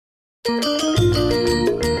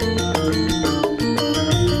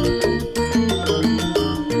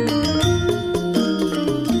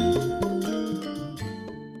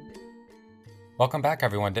Welcome back,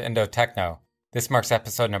 everyone, to Indo Techno. This marks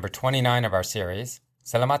episode number 29 of our series.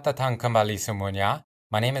 Selamat datang kembali semuanya.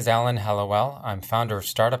 My name is Alan Hellawell. I'm founder of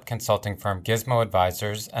startup consulting firm Gizmo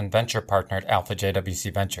Advisors and venture partner at Alpha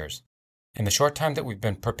JWC Ventures. In the short time that we've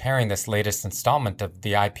been preparing this latest installment of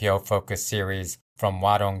the IPO-focused series From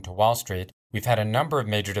Wadong to Wall Street, we've had a number of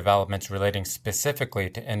major developments relating specifically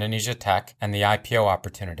to Indonesia tech and the IPO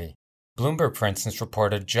opportunity. Bloomberg, for instance,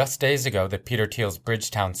 reported just days ago that Peter Thiel's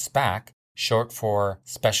Bridgetown SPAC, short for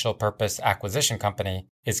Special Purpose Acquisition Company,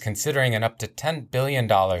 is considering an up to $10 billion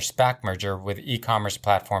SPAC merger with e-commerce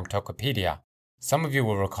platform Tokopedia. Some of you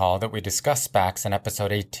will recall that we discussed SPACs in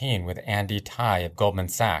episode 18 with Andy Tai of Goldman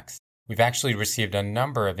Sachs. We've actually received a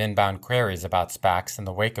number of inbound queries about SPACs in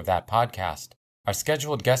the wake of that podcast. Our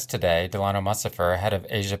scheduled guest today, Delano Musafir, head of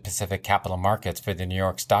Asia Pacific Capital Markets for the New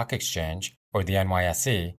York Stock Exchange, or the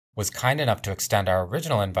NYSE, was kind enough to extend our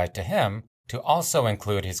original invite to him to also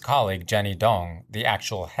include his colleague Jenny Dong, the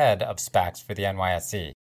actual head of SPACs for the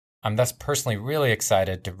NYSE. I'm thus personally really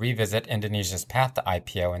excited to revisit Indonesia's path to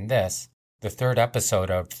IPO in this, the third episode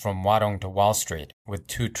of From Wadong to Wall Street, with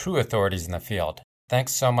two true authorities in the field.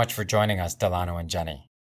 Thanks so much for joining us, Delano and Jenny.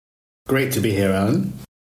 Great to be here, Alan.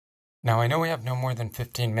 Now, I know we have no more than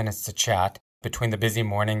 15 minutes to chat between the busy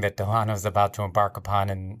morning that Delano is about to embark upon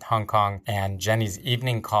in Hong Kong and Jenny's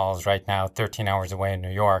evening calls right now, 13 hours away in New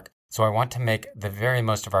York. So I want to make the very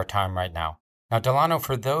most of our time right now. Now, Delano,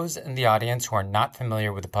 for those in the audience who are not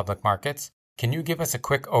familiar with the public markets, can you give us a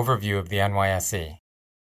quick overview of the NYSE?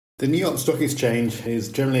 The New York Stock Exchange is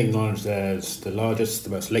generally acknowledged as the largest, the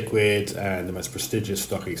most liquid, and the most prestigious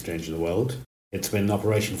stock exchange in the world. It's been in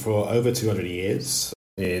operation for over 200 years.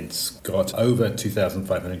 It's got over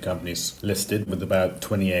 2,500 companies listed with about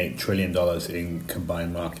 $28 trillion in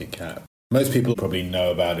combined market cap. Most people probably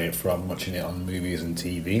know about it from watching it on movies and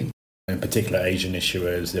TV. In particular, Asian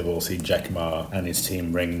issuers, they've all seen Jack Ma and his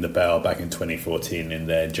team ring the bell back in 2014 in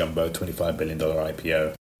their jumbo $25 billion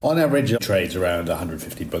IPO. On average, it trades around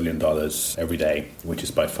 $150 billion every day, which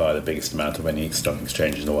is by far the biggest amount of any stock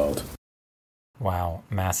exchange in the world. Wow,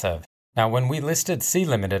 massive. Now, when we listed Sea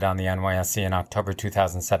Limited on the NYSE in October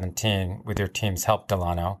 2017 with your team's help,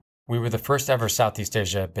 Delano, we were the first ever Southeast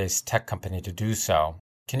Asia-based tech company to do so.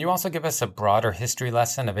 Can you also give us a broader history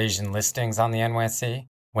lesson of Asian listings on the NYSE?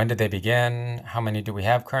 When did they begin? How many do we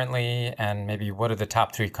have currently? And maybe what are the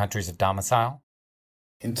top 3 countries of domicile?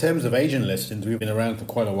 In terms of Asian listings, we've been around for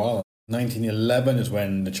quite a while. 1911 is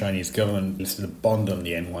when the Chinese government listed a bond on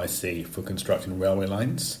the NYSE for constructing railway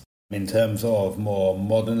lines. In terms of more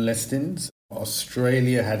modern listings,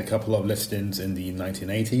 Australia had a couple of listings in the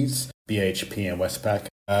 1980s, BHP and Westpac.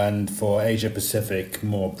 And for Asia Pacific,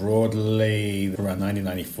 more broadly, around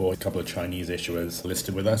 1994, a couple of Chinese issuers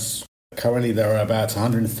listed with us. Currently, there are about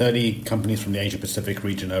 130 companies from the Asia Pacific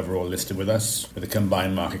region overall listed with us, with a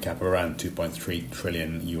combined market cap of around $2.3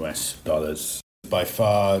 trillion US. By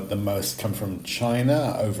far, the most come from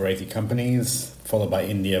China, over 80 companies, followed by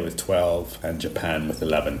India with 12 and Japan with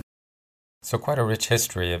 11. So quite a rich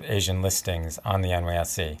history of Asian listings on the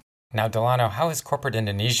NYSE. Now, Delano, how has corporate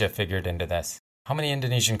Indonesia figured into this? How many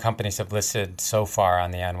Indonesian companies have listed so far on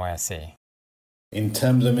the NYSE? In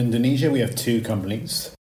terms of Indonesia, we have 2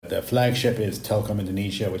 companies. Their flagship is Telkom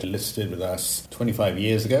Indonesia, which listed with us 25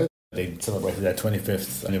 years ago. They celebrated their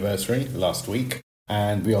 25th anniversary last week.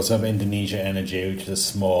 And we also have Indonesia Energy, which is a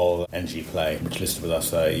small energy play, which listed with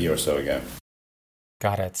us a year or so ago.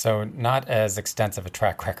 Got it. So not as extensive a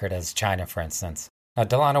track record as China, for instance. Now,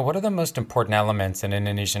 Delano, what are the most important elements an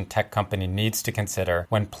Indonesian tech company needs to consider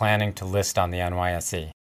when planning to list on the NYSE?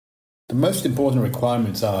 The most important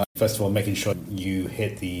requirements are, first of all, making sure you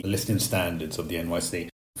hit the listing standards of the NYSE.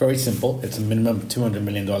 Very simple. It's a minimum $200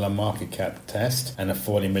 million market cap test and a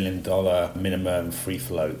 $40 million minimum free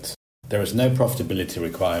float. There is no profitability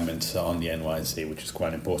requirements on the NYSE, which is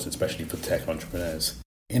quite important, especially for tech entrepreneurs.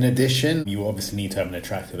 In addition, you obviously need to have an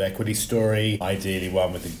attractive equity story, ideally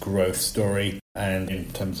one with a growth story. And in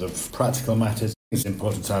terms of practical matters, it's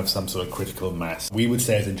important to have some sort of critical mass. We would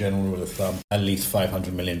say, as a general rule of thumb, at least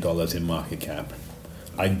 $500 million in market cap.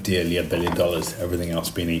 Ideally $1 billion, everything else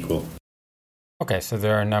being equal. Okay, so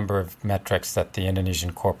there are a number of metrics that the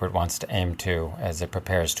Indonesian corporate wants to aim to as it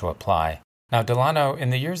prepares to apply. Now, Delano, in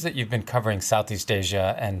the years that you've been covering Southeast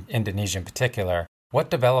Asia and Indonesia in particular, what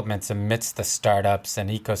developments amidst the startups and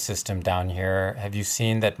ecosystem down here have you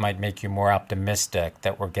seen that might make you more optimistic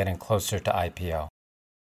that we're getting closer to IPO?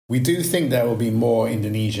 We do think there will be more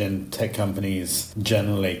Indonesian tech companies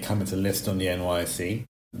generally coming to list on the NYSE.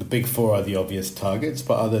 The big four are the obvious targets,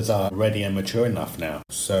 but others are ready and mature enough now.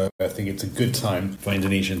 So I think it's a good time for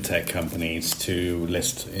Indonesian tech companies to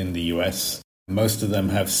list in the US. Most of them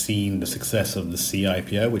have seen the success of the C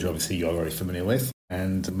IPO, which obviously you're already familiar with,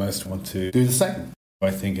 and most want to do the same.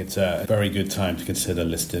 I think it's a very good time to consider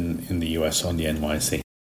listing in the US on the NYSE.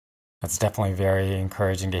 That's definitely very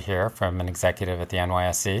encouraging to hear from an executive at the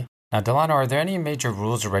NYSE. Now, Delano, are there any major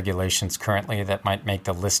rules or regulations currently that might make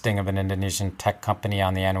the listing of an Indonesian tech company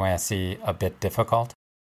on the NYSE a bit difficult?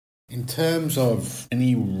 In terms of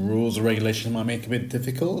any rules or regulations that might make it a bit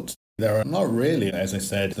difficult, there are not really. As I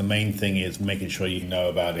said, the main thing is making sure you know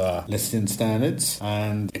about listing standards.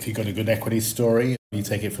 And if you've got a good equity story, you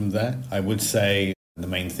take it from there. I would say the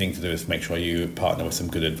main thing to do is make sure you partner with some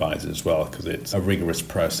good advisors as well, because it's a rigorous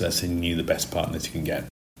process and you need the best partners you can get.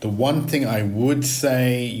 The one thing I would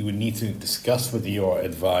say you would need to discuss with your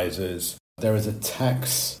advisors, there is a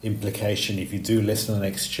tax implication if you do list on an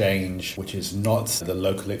exchange which is not the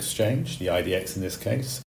local exchange, the IDX in this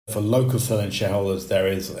case. For local selling shareholders, there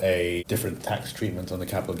is a different tax treatment on the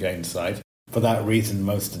capital gains side. For that reason,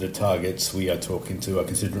 most of the targets we are talking to are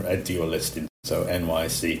considering a dual listing, so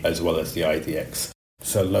NYSE as well as the IDX.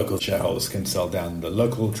 So local shareholders can sell down the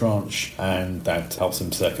local tranche, and that helps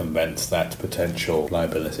them circumvent that potential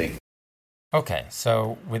liability. Okay,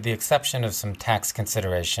 so with the exception of some tax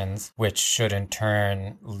considerations, which should in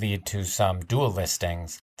turn lead to some dual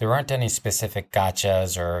listings, there aren't any specific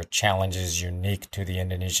gotchas or challenges unique to the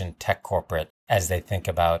Indonesian tech corporate as they think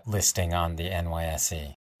about listing on the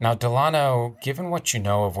NYSE. Now, Delano, given what you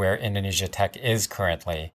know of where Indonesia tech is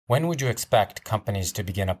currently, when would you expect companies to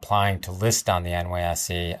begin applying to list on the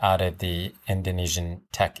NYSE out of the Indonesian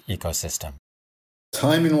tech ecosystem?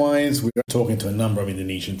 Timing-wise, we're talking to a number of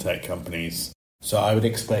Indonesian tech companies. So I would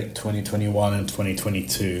expect 2021 and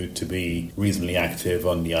 2022 to be reasonably active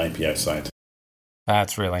on the IPO side.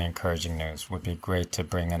 That's really encouraging news. Would be great to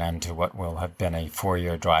bring an end to what will have been a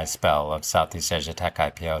 4-year dry spell of Southeast Asia tech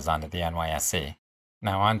IPOs onto the NYSE.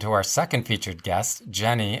 Now on to our second featured guest,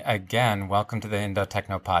 Jenny. Again, welcome to the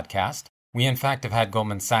Indo-Techno podcast. We, in fact, have had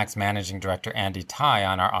Goldman Sachs Managing Director Andy Tai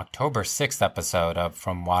on our October 6th episode of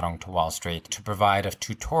From Wadong to Wall Street to provide a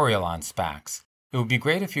tutorial on SPACs. It would be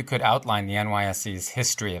great if you could outline the NYSE's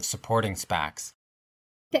history of supporting SPACs.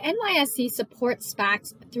 The NYSE supports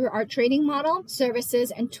SPACs through our trading model, services,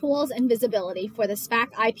 and tools and visibility for the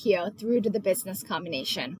SPAC IPO through to the business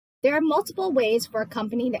combination. There are multiple ways for a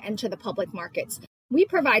company to enter the public markets. We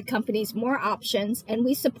provide companies more options, and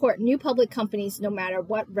we support new public companies no matter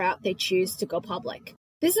what route they choose to go public.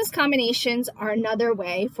 Business combinations are another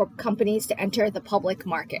way for companies to enter the public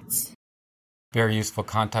markets. Very useful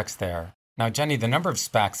context there. Now, Jenny, the number of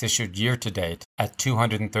SPACs issued year to date at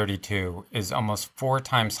 232 is almost 4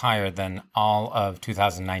 times higher than all of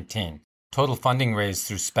 2019. Total funding raised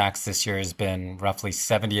through SPACs this year has been roughly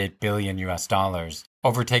 $78 billion,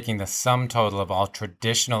 overtaking the sum total of all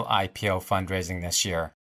traditional IPO fundraising this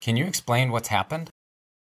year. Can you explain what's happened?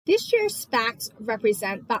 This year's SPACs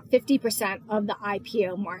represent about 50% of the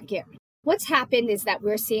IPO market. What's happened is that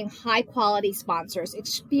we're seeing high-quality sponsors,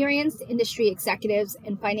 experienced industry executives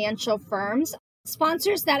and financial firms,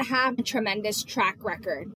 sponsors that have a tremendous track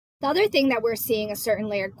record. The other thing that we're seeing is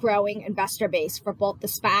certainly a growing investor base for both the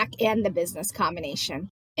SPAC and the business combination.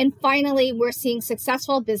 And finally, we're seeing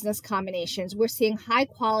successful business combinations. We're seeing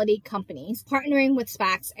high-quality companies partnering with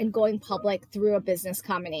SPACs and going public through a business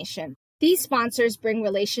combination. These sponsors bring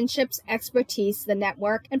relationships, expertise, the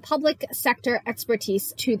network, and public sector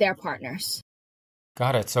expertise to their partners.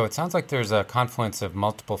 Got it. So it sounds like there's a confluence of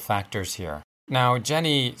multiple factors here. Now,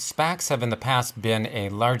 Jenny, SPACs have in the past been a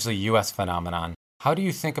largely U.S. phenomenon. How do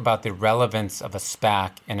you think about the relevance of a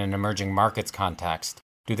SPAC in an emerging markets context?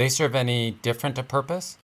 Do they serve any different a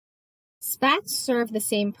purpose? SPACs serve the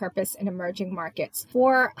same purpose in emerging markets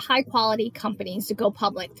for high-quality companies to go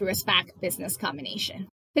public through a SPAC business combination.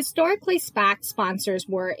 Historically, SPAC sponsors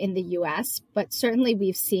were in the U.S., but certainly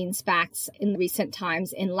we've seen SPACs in recent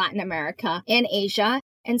times in Latin America and Asia,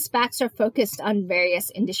 and SPACs are focused on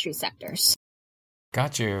various industry sectors.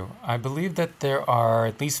 Got you. I believe that there are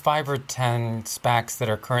at least 5 or 10 SPACs that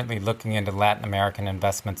are currently looking into Latin American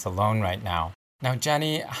investments alone right now. Now,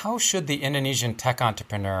 Jenny, how should the Indonesian tech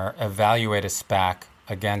entrepreneur evaluate a SPAC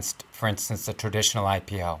against, for instance, a traditional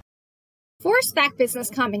IPO? For SPAC business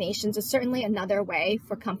combinations is certainly another way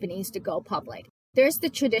for companies to go public. There's the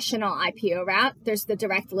traditional IPO route, there's the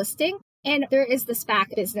direct listing, and there is the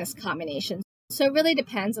SPAC business combination. So it really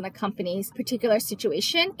depends on the company's particular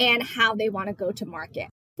situation and how they want to go to market.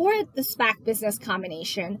 For the SPAC business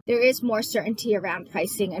combination, there is more certainty around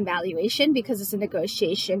pricing and valuation because it's a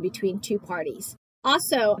negotiation between two parties.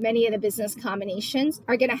 Also, many of the business combinations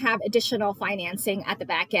are going to have additional financing at the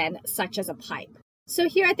back end, such as a PIPE. So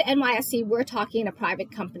here at the NYSE, we're talking to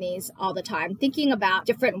private companies all the time, thinking about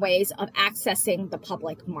different ways of accessing the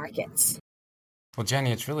public markets. Well,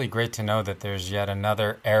 Jenny, it's really great to know that there's yet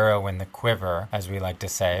another arrow in the quiver, as we like to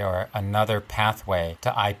say, or another pathway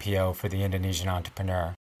to IPO for the Indonesian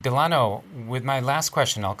entrepreneur. Delano, with my last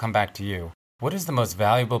question, I'll come back to you. What is the most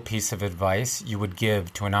valuable piece of advice you would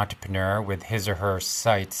give to an entrepreneur with his or her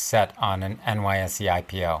sights set on an NYSE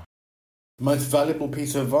IPO? Most valuable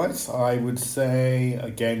piece of advice, I would say,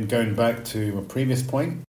 again, going back to a previous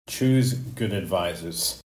point, choose good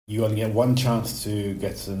advisors. You only get one chance to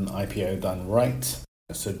get an IPO done right,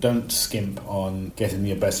 so don't skimp on getting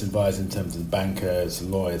your best advisor in terms of bankers,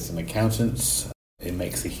 lawyers, and accountants. It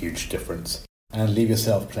makes a huge difference. And leave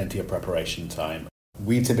yourself plenty of preparation time.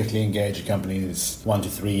 We typically engage companies 1 to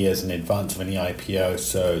 3 years in advance of any IPO,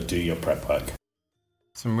 so do your prep work.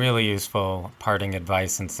 Some really useful parting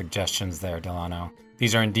advice and suggestions there, Delano.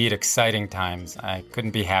 These are indeed exciting times. I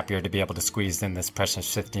couldn't be happier to be able to squeeze in this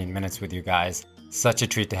precious 15 minutes with you guys. Such a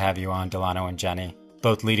treat to have you on, Delano and Jenny,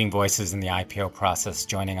 both leading voices in the IPO process,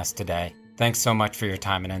 joining us today. Thanks so much for your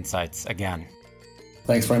time and insights again.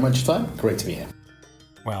 Thanks very much for your time. Great to be here.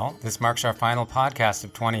 Well, this marks our final podcast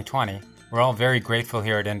of 2020. We're all very grateful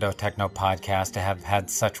here at Indo Techno Podcast to have had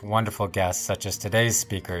such wonderful guests such as today's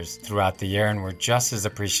speakers throughout the year, and we're just as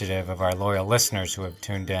appreciative of our loyal listeners who have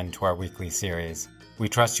tuned in to our weekly series. We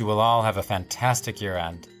trust you will all have a fantastic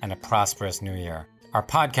year-end and a prosperous new year. Our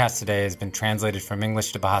podcast today has been translated from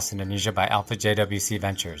English to Bahasa Indonesia by Alpha JWC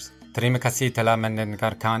Ventures. Terima kasih telah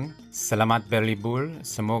mendengarkan. Selamat berlibur,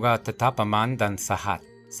 semoga tetap aman dan sehat.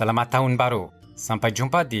 Selamat tahun baru. Sampai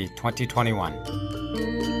jumpa di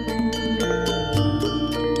 2021.